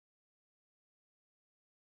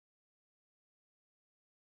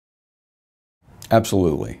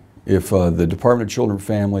Absolutely. If the Department of Children and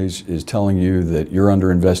Families is telling you that you're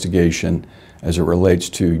under investigation as it relates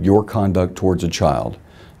to your conduct towards a child,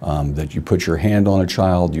 that you put your hand on a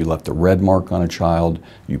child, you left a red mark on a child,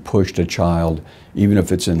 you pushed a child, even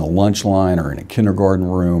if it's in a lunch line or in a kindergarten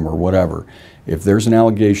room or whatever, if there's an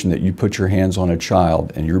allegation that you put your hands on a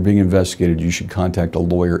child and you're being investigated, you should contact a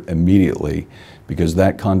lawyer immediately, because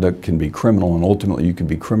that conduct can be criminal, and ultimately you can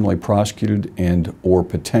be criminally prosecuted and or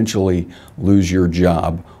potentially lose your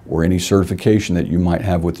job or any certification that you might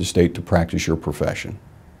have with the state to practice your profession.